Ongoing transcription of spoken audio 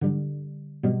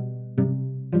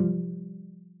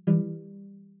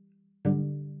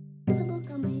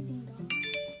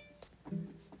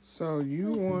So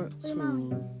you want to...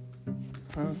 Mommy.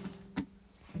 Huh?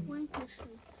 One question.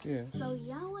 Yes. So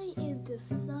Yahweh is the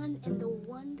sun and the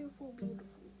wonderful beautiful.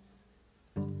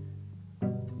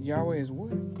 Yahweh is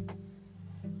what?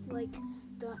 Like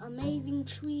the amazing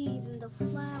trees and the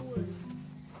flowers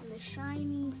and the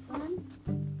shining sun.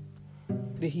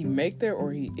 Did he make that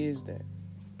or he is that?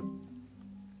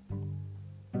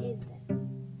 Is that?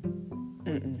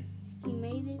 Mm-mm. He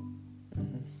made it.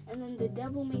 Mm-hmm. And then the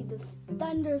devil made the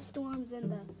thunderstorms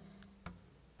and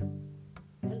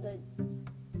the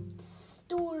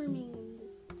storming.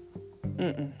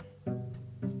 Mm-mm.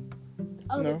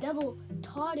 Oh, No. The devil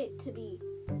taught it to be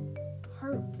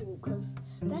hurtful because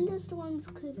thunderstorms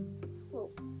could.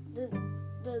 Well,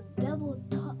 the devil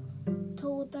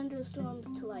told thunderstorms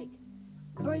to like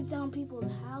break down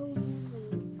people's houses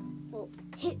and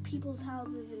hit people's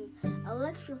houses and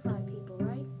electrify people,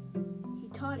 right? He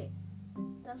taught it.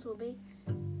 That's what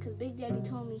because Big Daddy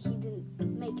told me he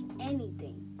didn't make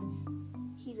anything.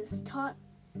 He just taught,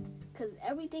 because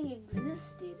everything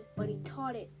existed, but he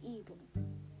taught it evil. And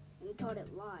he taught it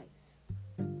lies.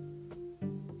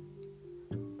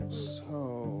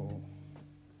 So,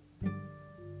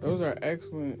 those are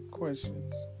excellent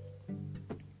questions.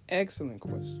 Excellent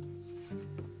questions.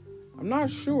 I'm not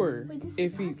sure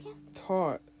if he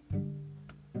taught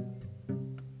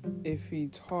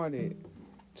it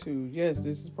to, yes,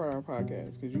 this is part of our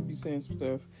podcast, because you be saying some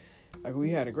stuff, like we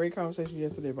had a great conversation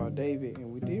yesterday about David, and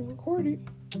we didn't record it,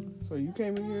 so you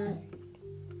came in here,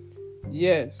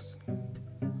 yes,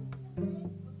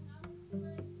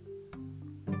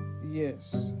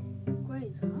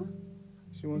 Grace, huh?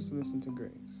 she wants to listen to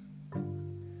Grace.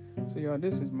 So y'all,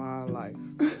 this is my life.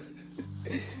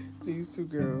 These two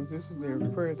girls, this is their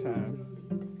prayer time,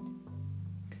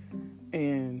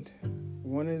 and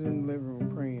one is in the living room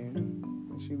praying,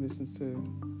 and she listens to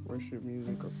worship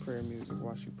music or prayer music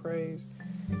while she prays,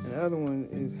 and the other one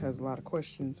has a lot of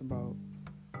questions about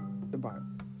the Bible.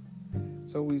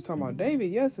 So we was talking about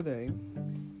David yesterday,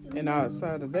 and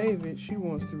outside of David, she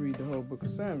wants to read the whole book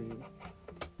of Samuel.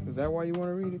 Is that why you want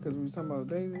to read it? Because we was talking about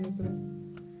David yesterday?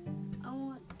 I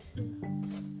want to.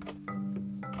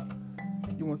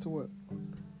 You want to what?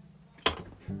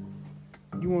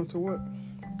 You want to what?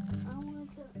 I want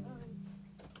to,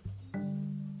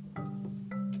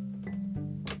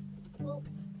 well,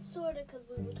 sort of because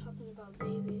we were talking about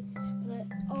David, but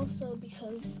also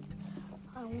because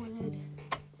I wanted,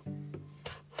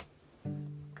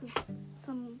 because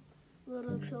some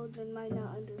little children might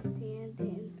not understand,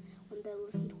 and when they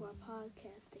listen to our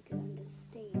podcast, they can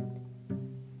understand.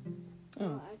 So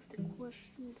I'll ask the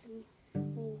questions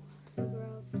and we'll figure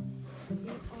out it on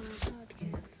our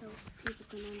podcast so people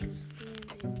can understand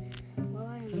it while I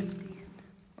understand.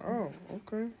 Oh,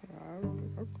 okay.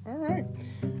 All right.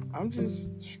 I'm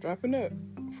just strapping up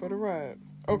for the ride.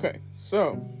 Okay,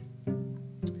 so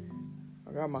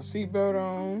I got my seatbelt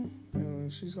on,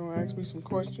 and she's going to ask me some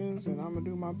questions, and I'm going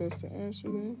to do my best to answer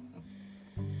them.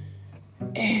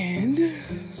 And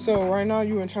so right now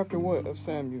you in chapter what of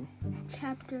Samuel?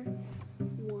 Chapter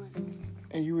 1.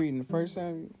 And you reading the first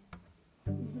Samuel?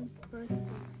 Mm-hmm. Verse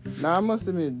 7. Now I must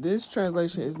admit, this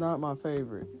translation is not my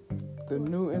favorite. The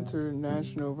New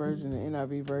International Version, the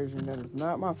NIV version, that is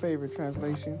not my favorite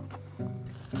translation.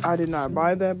 I did not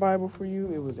buy that Bible for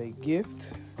you. It was a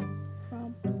gift.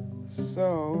 From?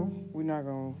 So we're not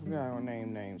gonna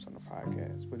name names on the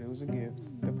podcast, but it was a gift.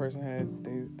 The person had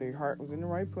their heart was in the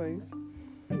right place.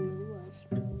 It really was.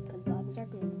 Because Bibles are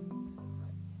good.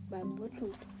 Bible are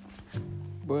truth.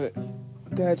 But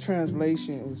that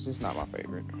translation is just not my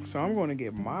favorite. So I'm going to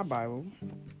get my Bible,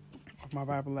 my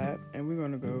Bible app, and we're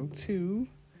going to go to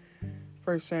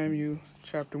 1 Samuel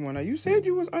chapter 1. Now, you said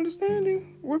you was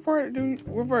understanding. What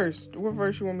verse you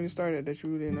want me to start at that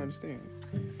you didn't understand?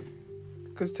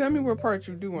 Because tell me what part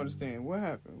you do understand. What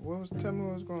happened? Tell me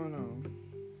what was going on.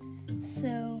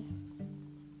 So,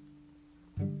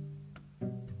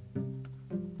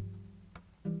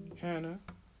 Hannah.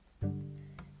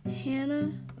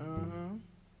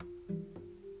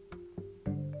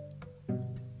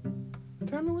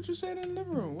 Tell me what you said in the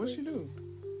living room. What'd she do?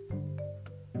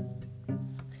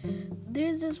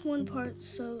 there's this one part,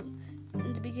 so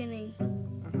in the beginning,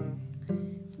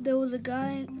 there was a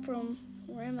guy from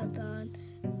Ramadan,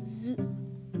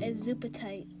 a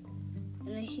Zupatite,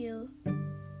 in the hill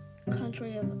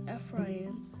country of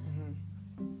Ephraim.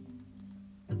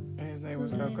 And his name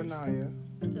was Elkanah.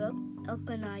 Yep,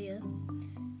 Elkanah,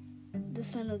 the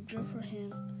son of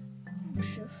Jeroham.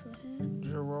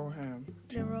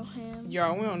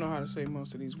 Y'all, we don't know how to say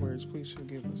most of these words. Please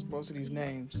forgive us. Most of these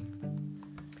names.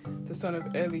 The son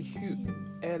of Elihu.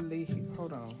 Eli.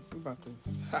 Hold on. We about to.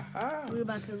 We're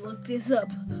about to look this up.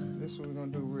 This is what we're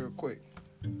gonna do real quick.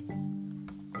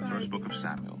 The first book of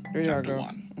Samuel, There y'all chapter go.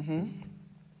 1. Mm-hmm.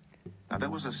 Now there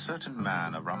was a certain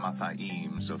man of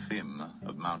Ramathaim, Zophim,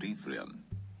 of Mount Ephraim,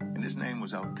 and his name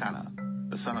was Elkanah,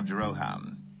 the son of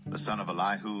Jeroham, the son of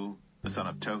Elihu, the son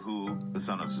of Tohu, the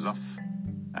son of Zoph,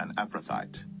 an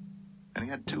Ephrathite. And he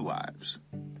had 2 wives.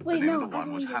 Wait, the name no. of the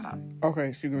one was Hannah.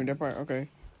 Okay, so you can read that part. Okay.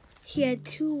 He had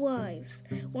 2 wives.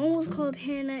 One was called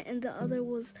Hannah and the other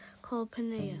was called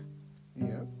Peninnah.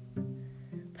 Yep.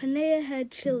 Peninnah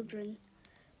had children,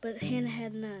 but Hannah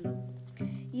had none.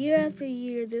 Year after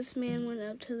year, this man went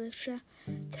up to the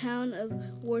town of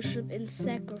worship and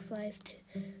sacrificed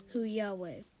to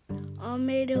Yahweh.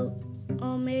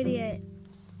 Almighty at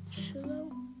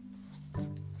Shiloh?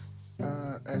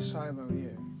 At Shiloh,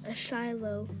 yeah. At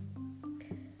Shiloh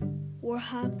were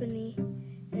Hophni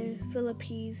and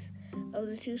Philippes of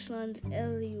the 2 sons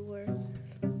Eli were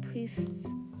the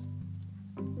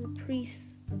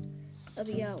priests of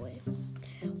Yahweh.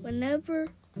 Whenever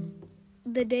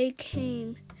the day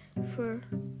came for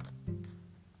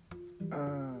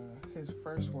his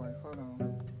first wife. Hold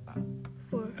on.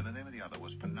 And the name of the other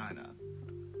was Peninnah.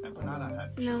 And Peninnah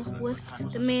had No, children. what's but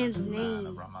was the a man's certain man name?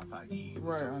 of Ramathaim,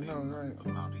 Right, I Zophim, know, right. of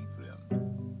Mount Ephraim.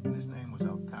 And his name was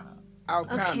Elkanah.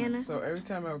 Elkanah. Elkanah. So every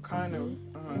time Elkanah,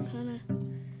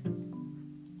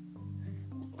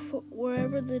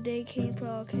 wherever the day came for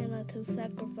Elkanah to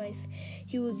sacrifice,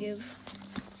 he would give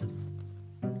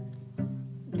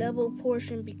double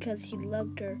portion because he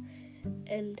loved her,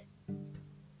 and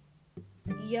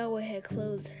Yahweh had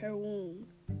closed her womb.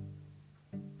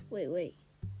 Wait.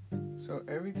 so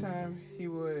every time he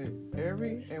would,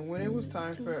 and when it was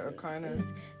time for Elkanah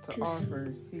to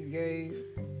offer, he gave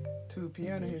to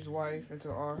Peninnah his wife and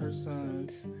to all her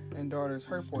sons and daughters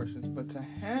her portions. But to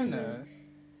Hannah,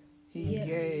 he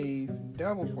gave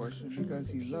double portion because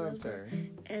he loved her.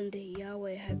 And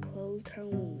Yahweh had closed her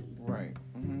womb. Right.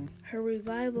 Mm-hmm. Her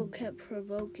revival kept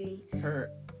provoking.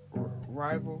 Her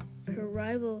rival. Her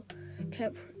rival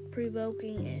kept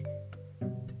provoking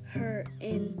her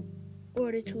in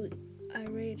order to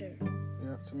irate her.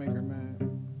 Yep, to make her mad.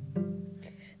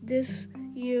 This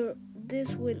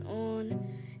went on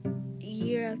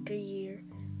year after year.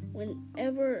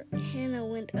 Whenever Hannah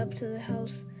went up to the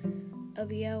house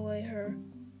of Yahweh, her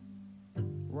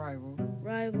Rival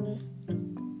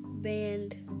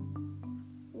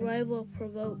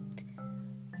provoked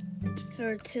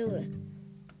her till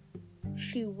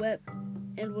she wept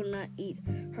and would not eat.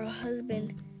 Her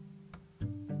husband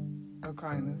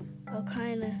Elkanah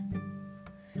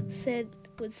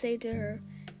would say to her,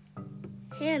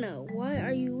 Hannah, why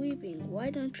are you weeping? Why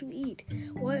don't you eat?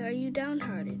 Why are you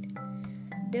downhearted?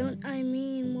 Don't I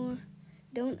mean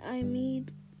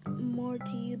more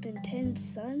to you than 10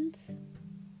 sons?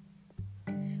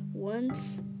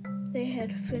 Once they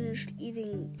had finished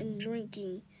eating and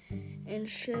drinking in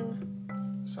Shiloh,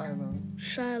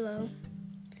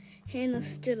 Hannah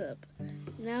stood up.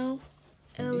 Now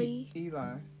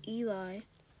Eli,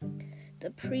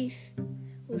 the priest,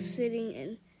 was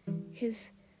sitting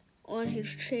on his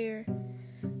chair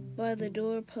by the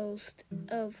doorpost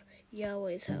of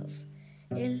Yahweh's house,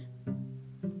 in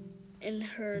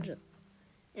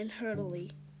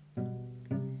hurriedly.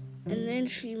 And then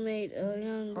she made a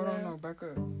young Hold on, no, back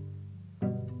up.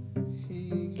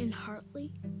 In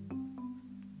Hartley?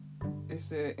 It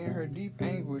said, in her deep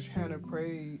anguish, Hannah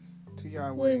prayed to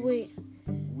Yahweh,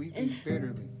 weeping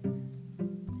bitterly.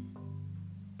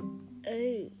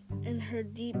 In her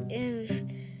deep anguish,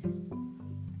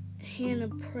 Hannah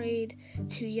prayed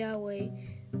to Yahweh,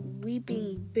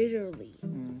 weeping bitterly.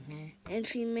 Mm-hmm. And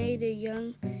she made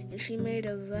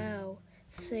a vow,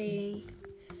 saying,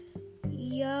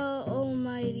 Yah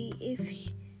Almighty, if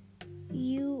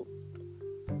you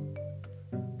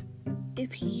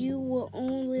will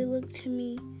only look to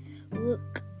me,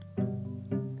 look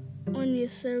on your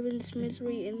servant's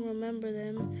misery and remember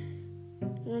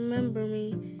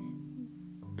me.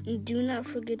 Do not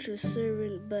forget your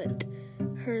servant, but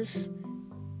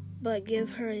give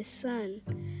her a son.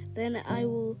 Then I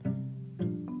will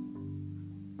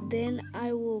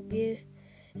give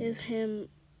him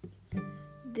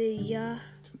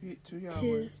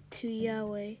to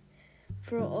Yahweh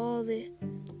for all the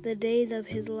days of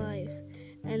his life,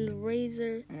 and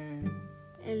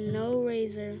no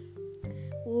razor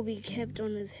will be kept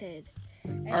on his head.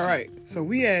 All right, so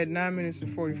we had 9 minutes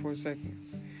and 44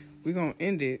 seconds. We're going to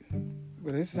end it,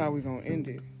 but this is how we're going to end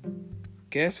it.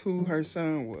 Guess who her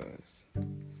son was?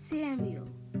 Samuel.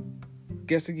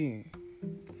 Guess again.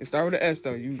 It started with an S,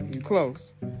 though. You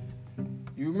close.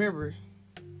 You remember.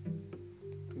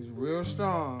 It was Real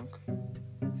strong.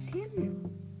 Samuel.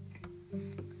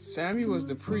 Samuel was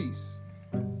the priest.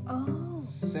 Oh.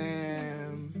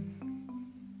 Sam.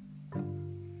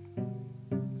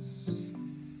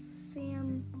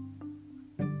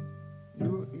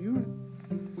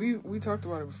 We talked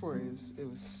about it before. It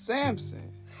was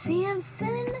Samson.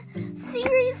 Samson?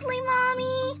 Seriously,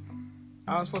 Mommy?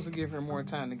 I was supposed to give her more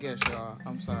time to guess, y'all.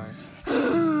 I'm sorry. You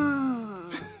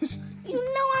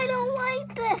know I don't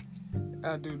like that.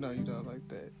 I do know you don't like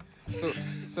that.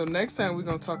 So next time we're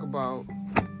gonna talk about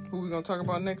who we gonna talk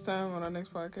about next time on our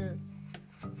next podcast.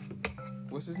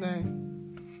 What's his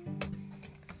name?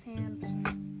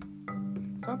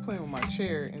 Samson. Stop playing with my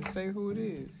chair and say who it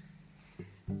is.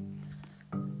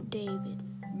 David.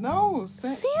 No,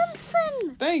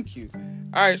 Samson. Thank you.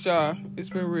 All right, y'all.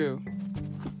 It's been real.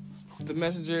 The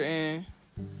messenger and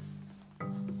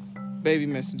baby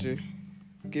messenger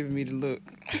giving me the look.